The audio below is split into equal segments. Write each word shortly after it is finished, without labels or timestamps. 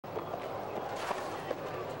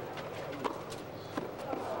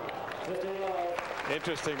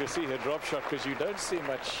Interesting to see her drop shot, because you don't see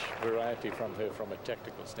much variety from her from a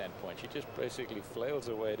tactical standpoint. She just basically flails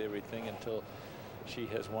away at everything until she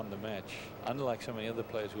has won the match, unlike so many other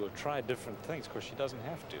players who will try different things because she doesn't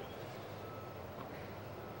have to.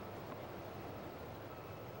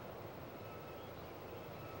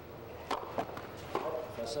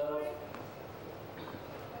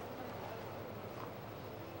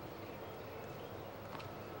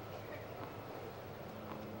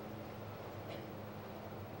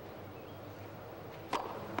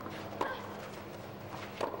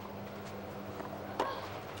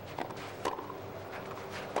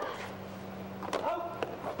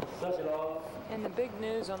 And the big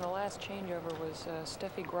news on the last changeover was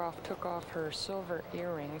Steffi Graf took off her silver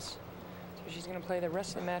earrings. So she's going to play the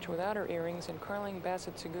rest of the match without her earrings, and Carling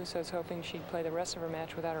Basset-Seguso is hoping she'd play the rest of her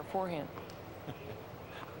match without her forehand.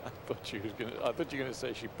 I thought you were going to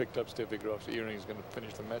say she picked up Steffi Graf's earrings, going to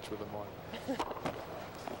finish the match with them on.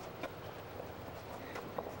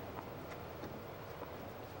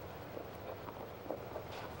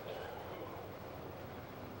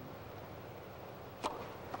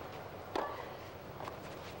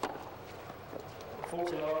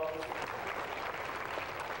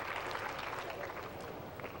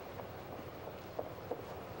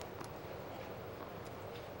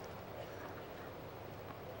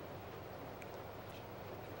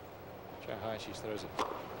 High she throws it.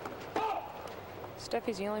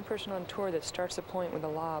 Steffi's the only person on tour that starts a point with a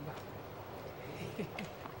lob.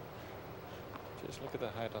 Just look at the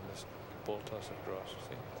height on this ball toss of Graf.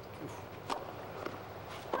 See? Oof.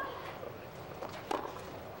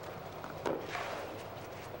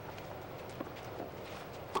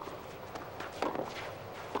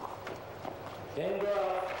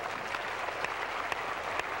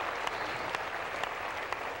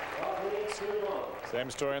 Same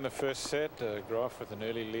story in the first set. Graf with an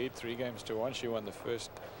early lead, 3-1. She won the first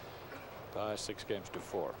by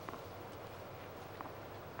 6-4.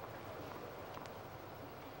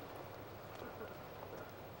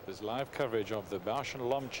 There's live coverage of the Bausch and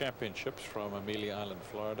Lomb Championships from Amelia Island,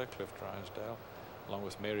 Florida. Cliff Drysdale, along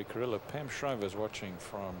with Mary Carrillo. Pam Shriver is watching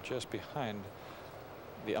from just behind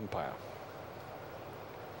the umpire,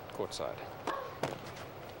 courtside.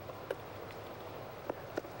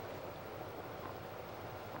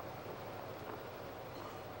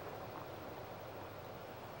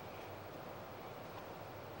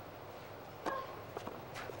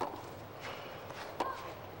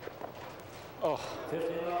 Oh,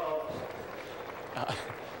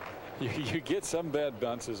 you get some bad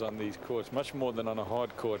bounces on these courts, much more than on a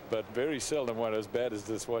hard court, but very seldom one as bad as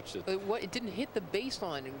this. Watch it. It didn't hit the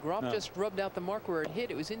baseline, and Graf just rubbed out the mark where it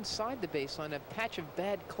hit. It was inside the baseline, a patch of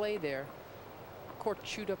bad clay there. Court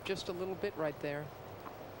chewed up just a little bit right there.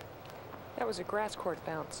 That was a grass court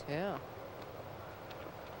bounce. Yeah.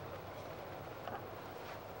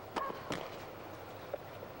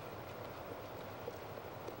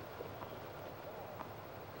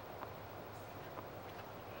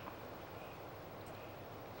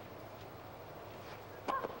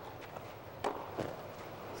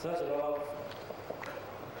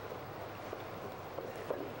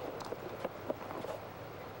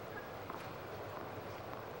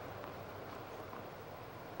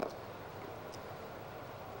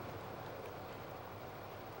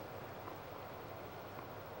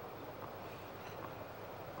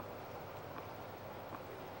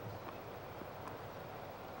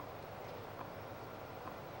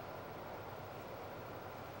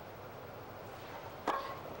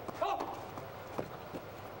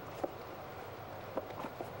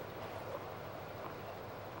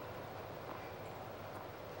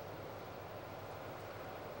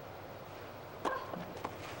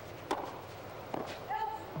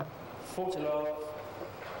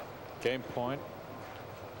 Game point.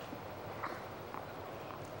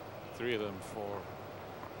 3 of them for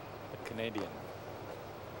the Canadian.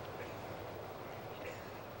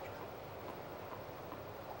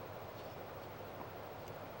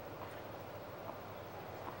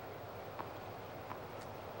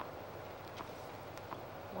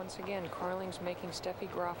 Once again, Carling's making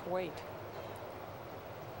Steffi Graf wait.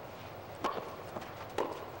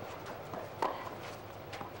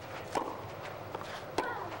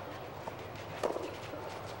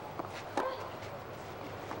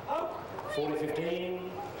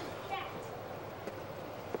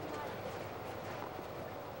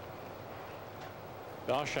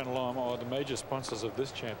 Bausch and Lomb are the major sponsors of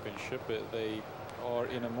this championship. They are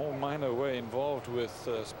in a more minor way involved with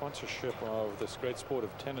sponsorship of this great sport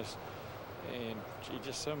of tennis, and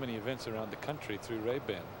just so many events around the country through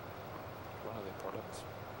Ray-Ban, one of their products.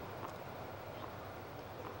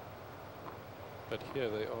 but here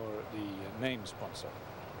they are the name sponsor.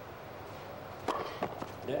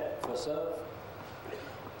 Net for serve.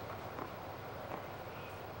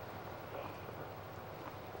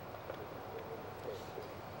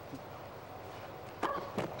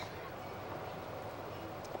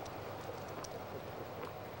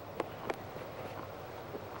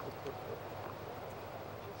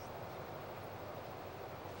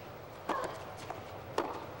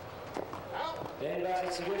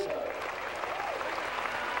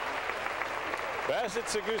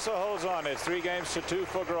 Basset-Seguso holds on. It's 3-2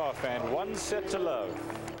 for Graf and 1 set to love.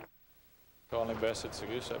 Calling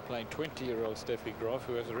Basset-Seguso playing 20-year-old Steffi Graf,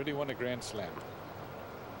 who has already won a Grand Slam.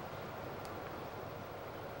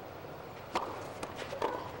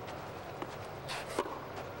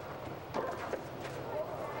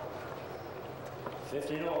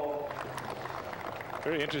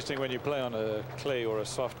 Very interesting when you play on a clay or a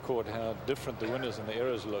soft court, how different the winners and the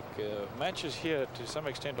errors look. Matches here, to some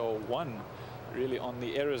extent, are won really on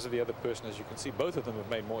the errors of the other person. As you can see, both of them have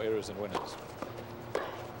made more errors than winners.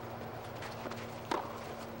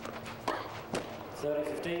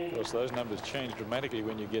 30-15. Of course, those numbers change dramatically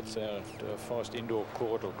when you get to a fast indoor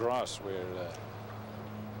court or grass, where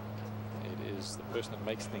it is the person that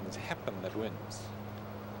makes things happen that wins.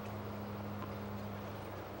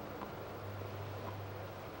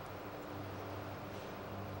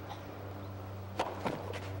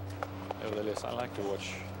 Nevertheless, I like to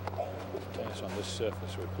watch tennis on this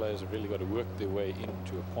surface where players have really got to work their way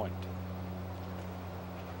into a point.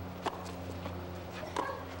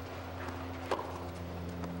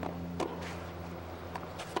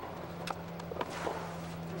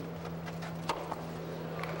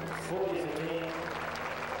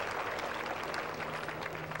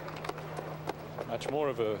 Much more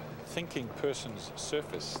of a thinking person's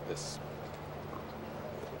surface, this.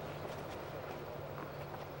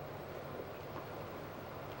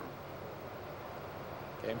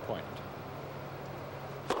 Game point.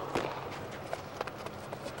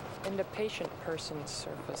 And a patient person's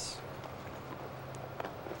surface.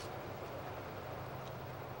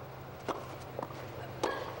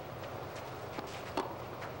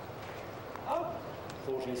 Oh.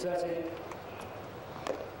 40-30.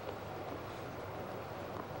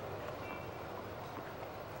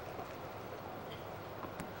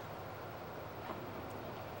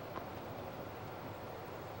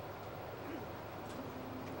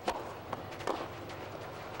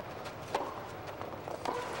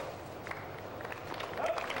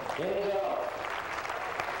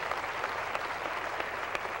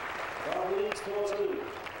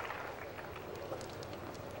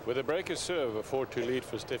 With a breaker serve, a 4-2 lead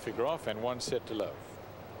for Steffi Graf and 1 set to love.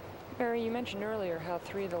 Barry, you mentioned earlier how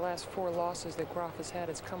 3 of the last 4 losses that Graf has had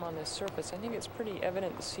has come on this surface. I think it's pretty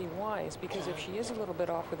evident to see why. Is because if she is a little bit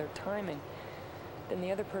off with her timing, then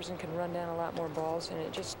the other person can run down a lot more balls, and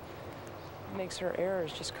it just makes her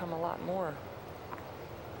errors just come a lot more.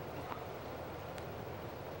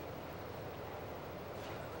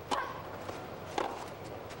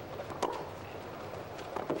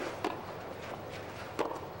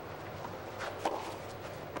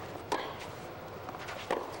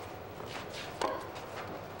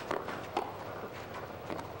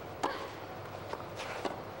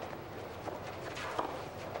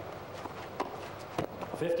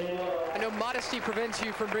 I know modesty prevents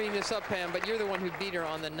you from bringing this up, Pam, but you're the one who beat her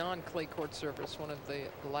on the non-clay court surface. One of the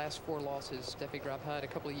last 4 losses Steffi Graf had a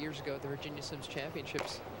couple of years ago at the Virginia Sims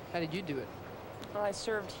Championships. How did you do it? Well, I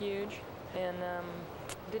served huge and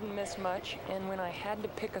didn't miss much. And when I had to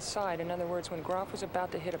pick a side, in other words, when Graf was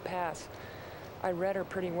about to hit a pass, I read her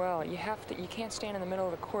pretty well. You can't stand in the middle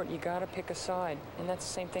of the court. You got to pick a side, and that's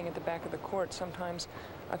the same thing at the back of the court. Sometimes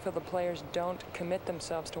I feel the players don't commit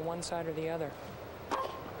themselves to one side or the other.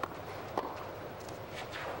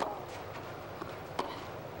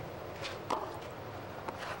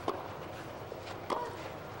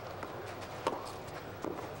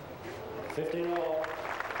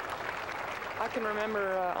 I can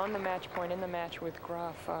remember on the match point in the match with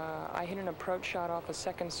Graf, I hit an approach shot off a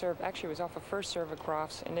second serve. Actually, it was off a first serve of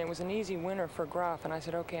Graf's, and it was an easy winner for Graf. And I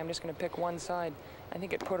said, okay, I'm just going to pick one side. I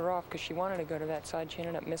think it put her off because she wanted to go to that side. She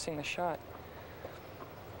ended up missing the shot.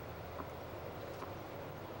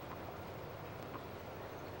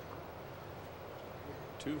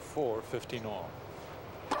 Two, 4, 15 all.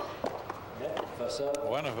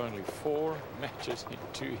 One of only 4 matches in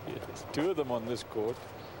 2 years. 2 of them on this court.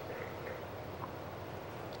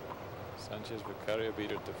 Sanchez Vicario beat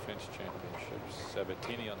her at the French Championships.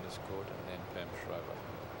 Sabatini on this court, and then Pam Shriver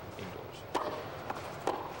indoors.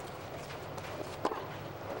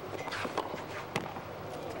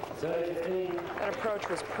 30-15. That approach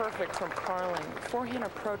was perfect from Carling. Forehand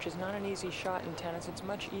approach is not an easy shot in tennis. It's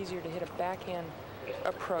much easier to hit a backhand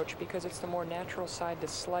approach because it's the more natural side to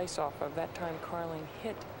slice off of. That time Carling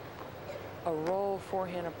hit a roll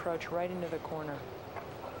forehand approach right into the corner.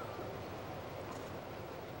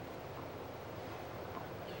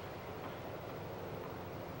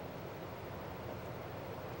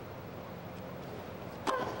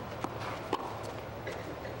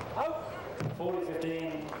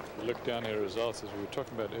 Look down her results, as we were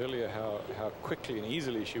talking about earlier, how quickly and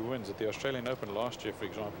easily she wins. At the Australian Open last year, for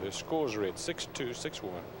example, her scores read 6-2, 6-1,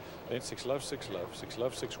 then 6-love, 6-love,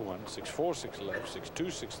 6-love, 6-1, 6-4, 6-love, 6-2,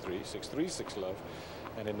 6-3, 6-3, 6-love,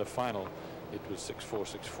 and in the final it was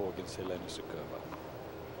 6-4, 6-4 against Helena Suková.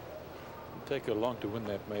 It'll take her long to win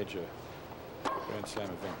that major Grand Slam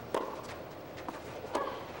event.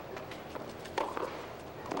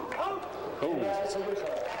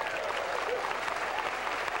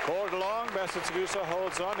 Called long, Basset-Seguso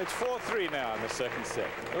holds on. It's 4-3 now in the second set.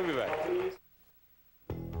 We'll be back.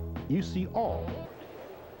 You see all.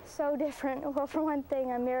 So different. Well, for one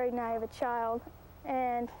thing, I'm married and I have a child.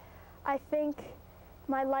 And I think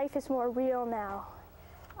my life is more real now.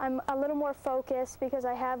 I'm a little more focused because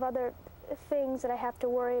I have other things that I have to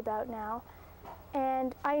worry about now.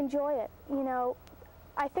 And I enjoy it. You know,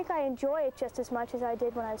 I think I enjoy it just as much as I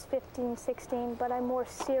did when I was 15, 16, but I'm more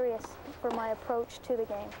serious for my approach to the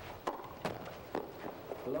game.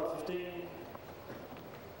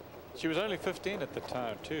 She was only 15 at the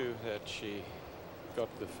time, too, that she got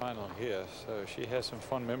the final here, so she has some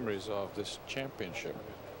fond memories of this championship.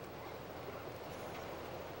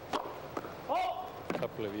 A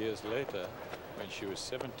couple of years later, when she was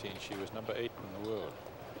 17, she was number 8 in the world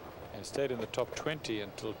and stayed in the top 20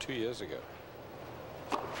 until 2 years ago.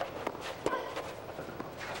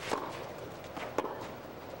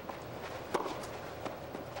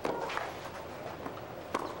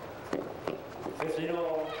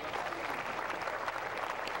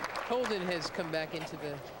 Holden has come back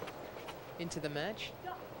into the match.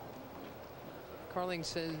 Carling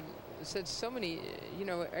said so many, you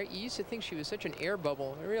know, you used to think she was such an air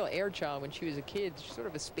bubble, a real air child when she was a kid. She's sort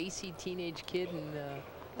of a spacey teenage kid, and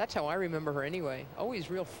that's how I remember her anyway. Always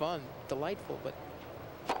real fun, delightful, but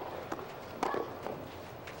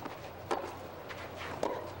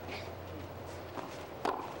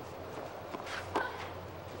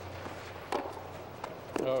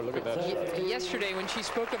oh, look at that. Yesterday, when she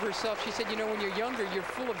spoke of herself, she said, you know, when you're younger, you're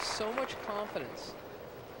full of so much confidence.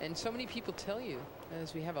 And so many people tell you,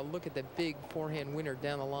 as we have a look at the big forehand winner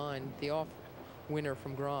down the line, the off winner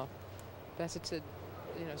from Graf, Bassett said,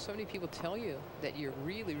 you know, so many people tell you that you're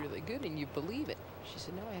really, really good and you believe it. She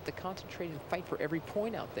said, no, I have to concentrate and fight for every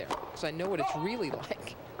point out there because I know what it's really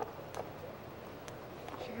like.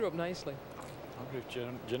 She grew up nicely. I wonder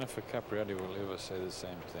if Jennifer Capriati will ever say the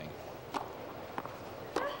same thing.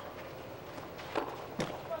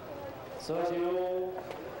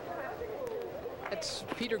 That's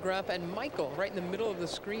Peter Graf and Michael right in the middle of the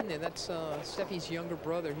screen there. That's Steffi's younger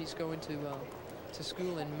brother. He's going to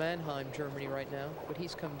school in Mannheim, Germany right now, but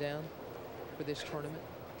he's come down for this tournament.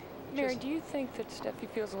 Mary, do you think that Steffi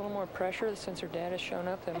feels a little more pressure since her dad has shown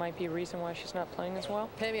up? That might be a reason why she's not playing as well?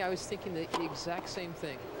 Pammy, I was thinking the exact same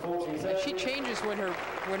thing. And she changes when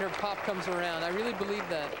her pop comes around. I really believe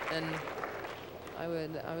that. And I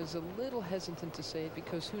was a little hesitant to say it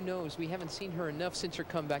because who knows? We haven't seen her enough since her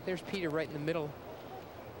comeback. There's Peter right in the middle.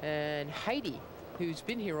 And Heidi, who's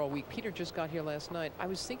been here all week. Peter just got here last night. I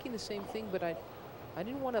was thinking the same thing, but I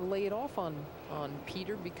didn't want to lay it off on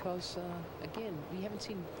Peter because, again, we haven't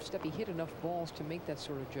seen Steffi hit enough balls to make that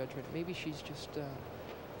sort of judgment. Maybe she's just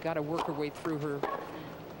got to work her way through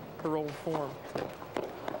her old form.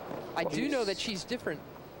 I do know that she's different.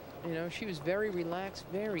 You know, she was very relaxed,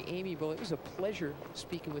 very amiable. It was a pleasure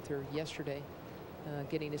speaking with her yesterday,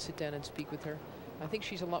 getting to sit down and speak with her. I think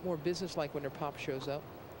she's a lot more businesslike when her pop shows up.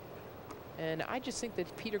 And I just think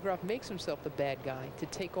that Peter Graf makes himself the bad guy to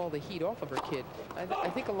take all the heat off of her kid. I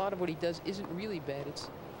think a lot of what he does isn't really bad.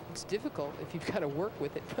 It's difficult if you've got to work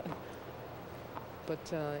with it.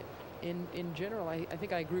 But in general, I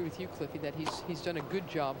think I agree with you, Cliffy, that he's done a good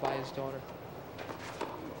job by his daughter.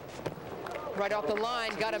 Right off the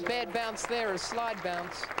line, got a bad bounce there, a slide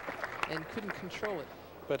bounce, and couldn't control it.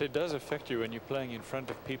 But it does affect you when you're playing in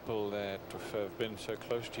front of people that have been so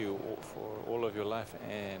close to you for all of your life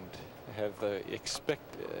and have expect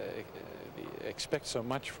so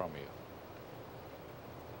much from you.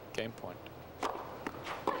 Game point.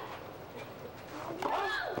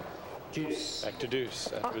 Deuce. Back to deuce.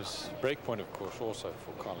 That was break point, of course, also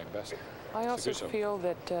for Carling Bassett. I also Seguso. feel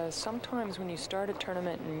that sometimes when you start a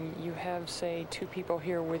tournament and you have, say, 2 people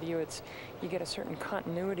here with you, you get a certain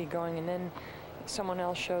continuity going, and then someone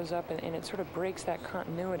else shows up and it sort of breaks that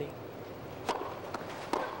continuity.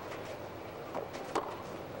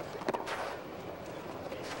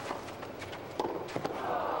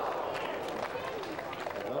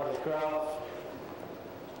 Graf.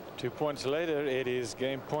 2 points later, it is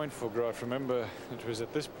game point for Graf. Remember, it was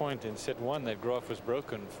at this point in set 1 that Graf was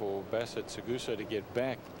broken for Basset-Seguso to get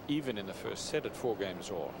back even in the first set at 4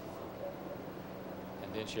 games all.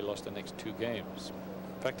 And then she lost the next 2 games.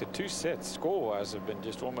 In fact, the 2 sets score-wise have been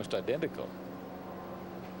just almost identical.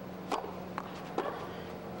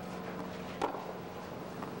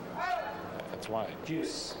 That's why.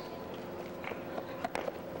 Juice.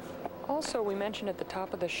 Also, we mentioned at the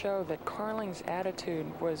top of the show that Carling's attitude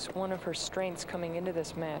was one of her strengths coming into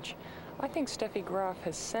this match. I think Steffi Graf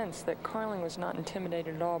has sensed that Carling was not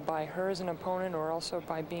intimidated at all by her as an opponent or also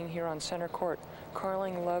by being here on center court.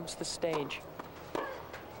 Carling loves the stage.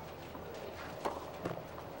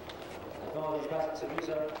 Advantage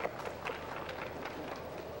Basset-Seguso.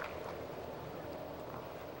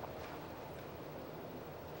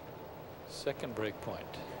 Second break point.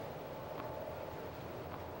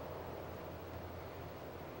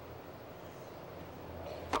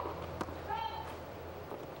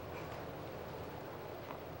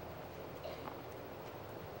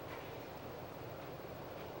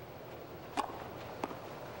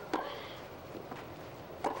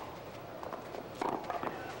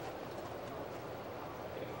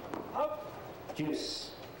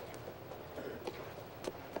 Juice.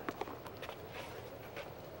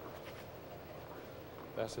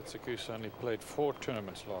 Basset-Seguso only played 4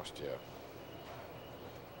 tournaments last year.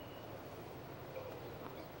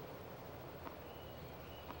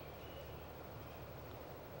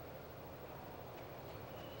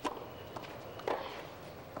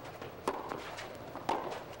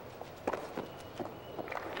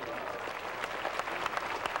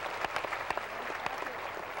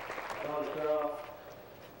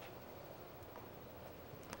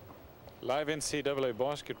 Live NCAA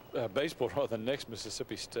baseball rather next,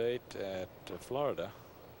 Mississippi State at Florida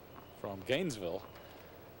from Gainesville.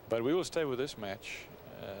 But we will stay with this match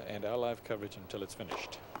and our live coverage until it's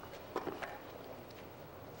finished.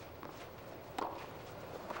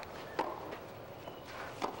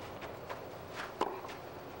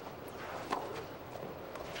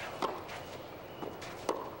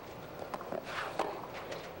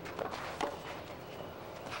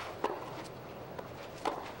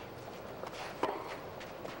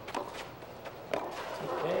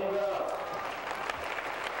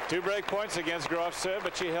 Two break points against Graf serve,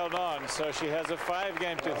 but she held on, so she has a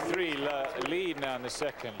 5-game-to-3 lead now in the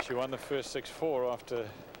second. She won the first 6-4 after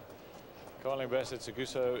Carling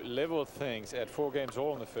Basset-Seguso leveled things at 4 games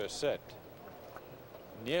all in the first set.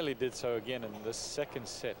 Nearly did so again in the second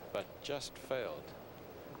set, but just failed.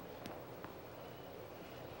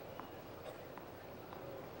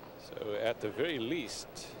 So at the very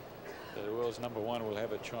least, the world's #1 will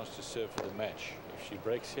have a chance to serve for the match. If she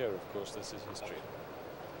breaks here, of course, this is history.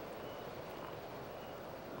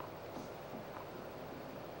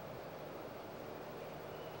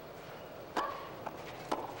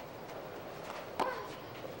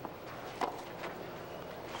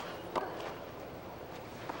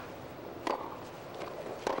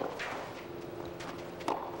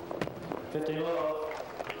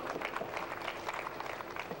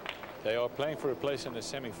 They are playing for a place in the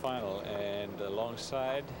semi-final, and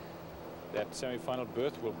alongside that semi-final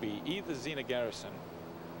berth will be either Zina Garrison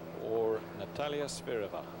or Natalia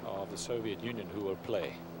Svereva of the Soviet Union, who will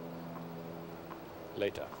play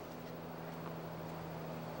later.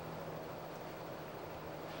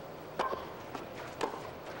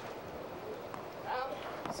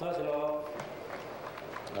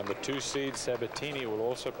 Number 2 seed Sabatini will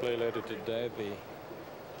also play later today. The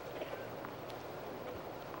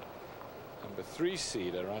number 3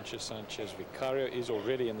 seed Arantxa Sanchez Vicario is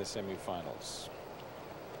already in the semi-finals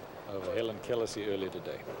over Helen Kellersey earlier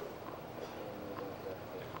today.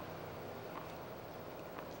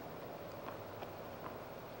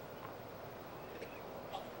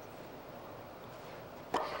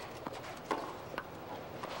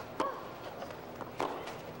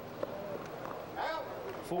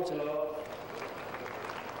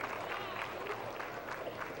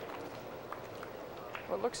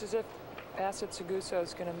 Well, it looks as if Basset-Seguso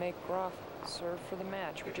is going to make Graf serve for the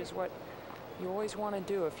match, which is what you always want to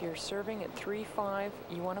do. If you're serving at 3-5,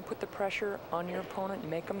 you want to put the pressure on your opponent and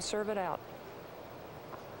make them serve it out.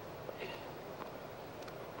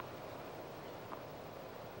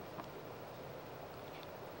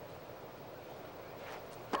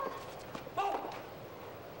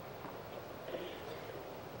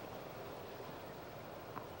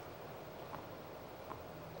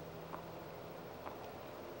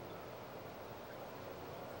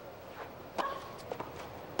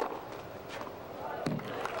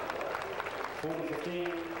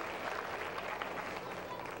 40-15.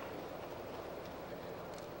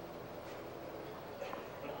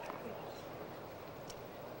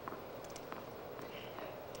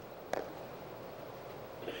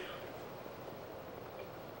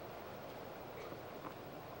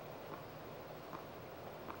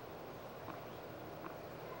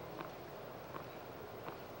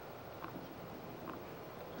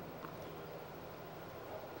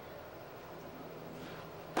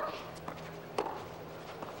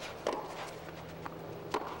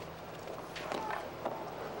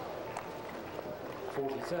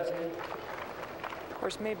 Of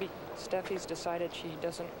course, maybe Steffi's decided she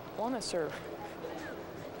doesn't want to serve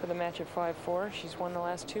for the match at 5-4. She's won the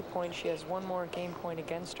last 2 points. She has one more game point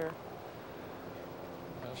against her.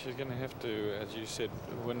 Well, she's going to have to, as you said,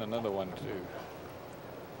 win another one to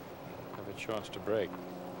have a chance to break.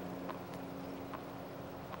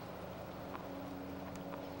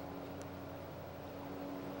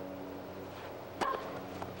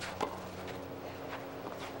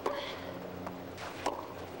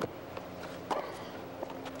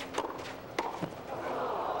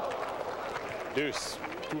 Deuce.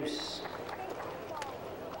 Deuce.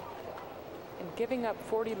 And giving up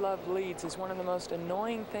 40 love leads is one of the most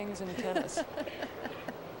annoying things in tennis.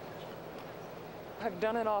 I've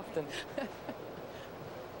done it often.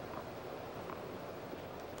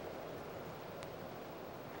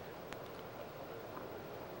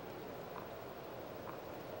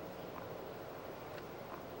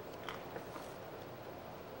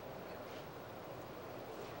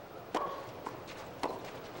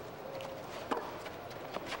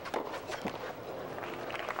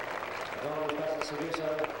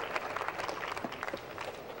 Basset-Seguso.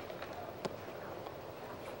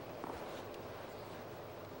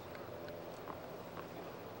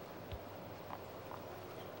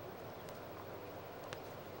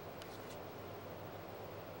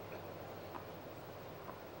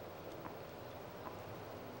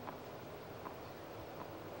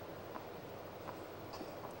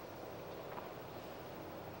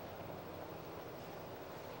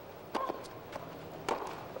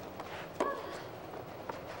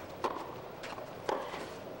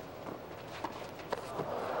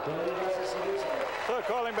 So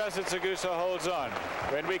Carling Basset-Seguso holds on.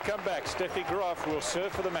 When we come back, Steffi Graf will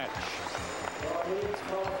serve for the match.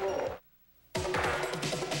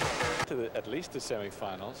 To at least the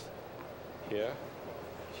semi-finals. Here,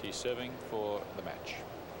 she's serving for the match.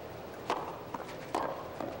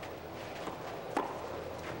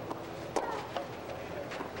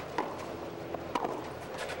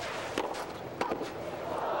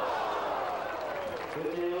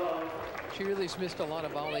 She really missed a lot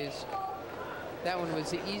of volleys. That one was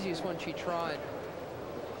the easiest one she tried.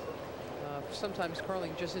 Sometimes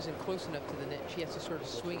Carling just isn't close enough to the net. She has to sort of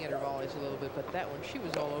swing at her volleys a little bit, but that one, she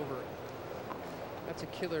was all over it. That's a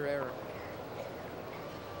killer error.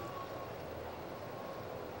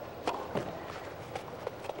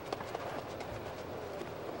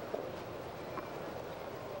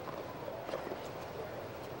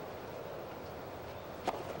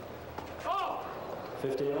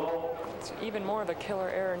 It's even more of a killer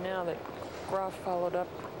error now that Graf followed up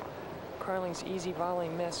Carling's easy volley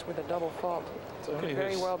miss with a double fault. Could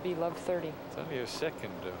very well be love 30. It's only her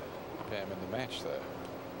second, Pam, in the match, though.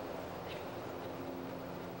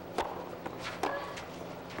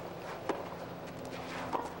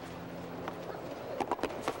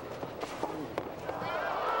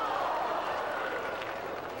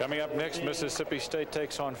 Coming up next, Mississippi State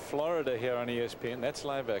takes on Florida here on ESPN. That's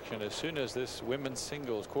live action as soon as this women's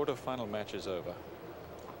singles quarterfinal match is over.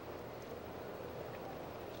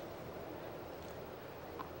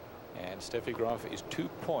 And Steffi Graf is 2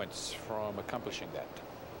 points from accomplishing that.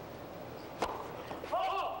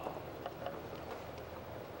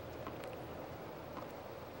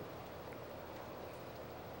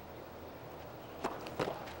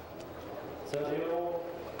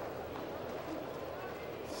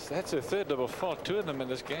 That's her third double fault, 2 of them in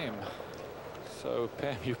this game. So,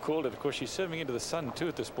 Pam, you called it. Of course, she's serving into the sun, too,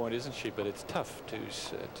 at this point, isn't she? But it's tough to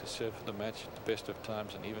serve for the match at the best of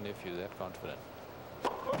times, and even if you're that confident.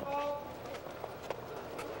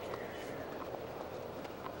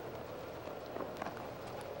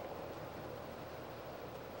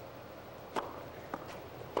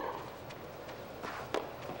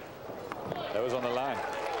 That was on the line.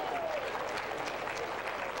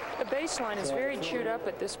 The baseline is very chewed up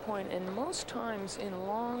at this point, and most times in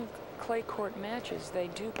long clay court matches, they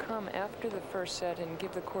do come after the first set and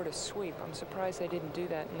give the court a sweep. I'm surprised they didn't do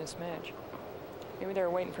that in this match. Maybe they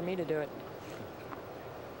were waiting for me to do it.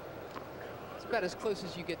 It's about as close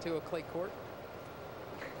as you get to a clay court.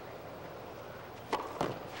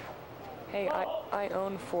 Hey, I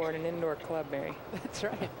own 4 at an indoor club, Mary. That's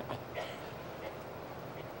right.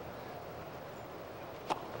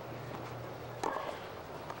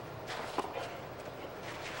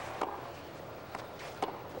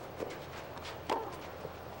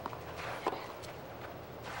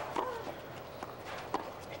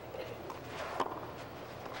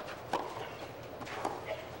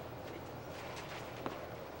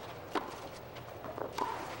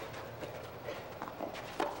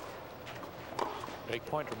 Break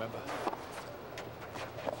point, remember.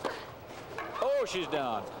 Oh, she's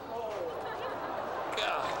down.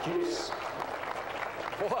 God.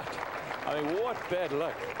 What? I mean, what bad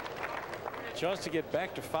luck. Chance to get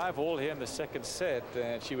back to 5-all here in the second set,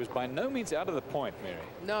 and she was by no means out of the point, Mary.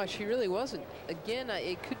 No, she really wasn't. Again,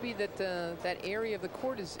 it could be that that area of the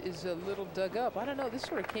court is a little dug up. I don't know. This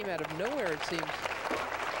sort of came out of nowhere, it seems.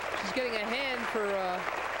 She's getting a hand for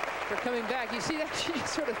coming back. You see that? She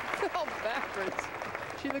just sort of fell backwards.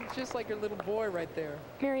 She looked just like her little boy right there.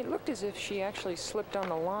 Mary, it looked as if she actually slipped on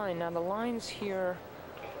the line. Now, the lines here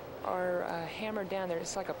are hammered down there.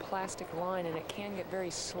 It's like a plastic line, and it can get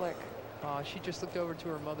very slick. She just looked over to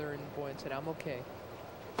her mother and boy and said, "I'm okay."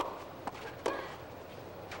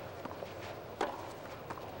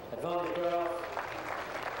 Advantage, Graf.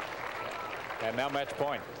 And now match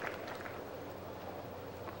point.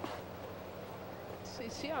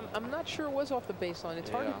 See, I'm not sure it was off the baseline.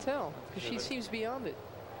 It's hard to tell because she seems beyond it.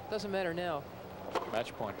 Doesn't matter now.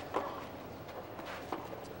 Match point.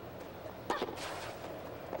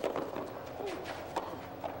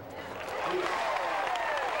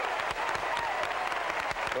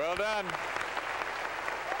 Well done.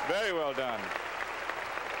 Very well done.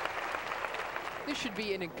 This should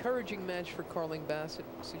be an encouraging match for Carling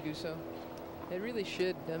Basset-Seguso. It really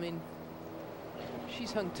should. I mean,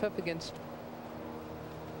 she's hung tough against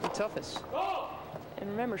the toughest. And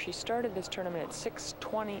remember, she started this tournament at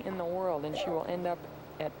 620 in the world, and she will end up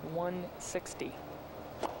at 160.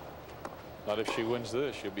 Not if she wins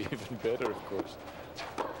this. She'll be even better, of course.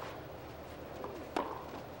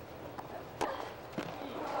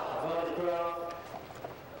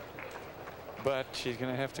 But she's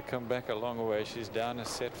going to have to come back a long way. She's down a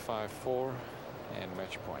set 5-4 and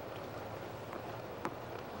match point.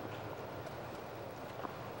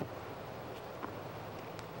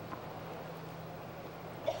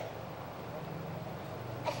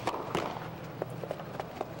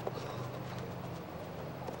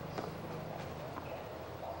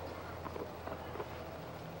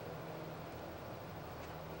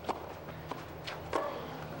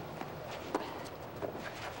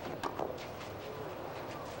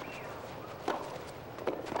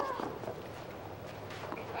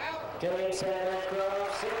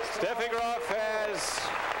 Steffi Graf has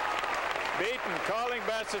beaten Carling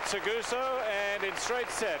Basset-Seguso and in straight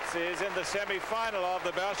sets is in the semi-final of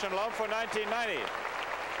the Bausch and Lomb for 1990.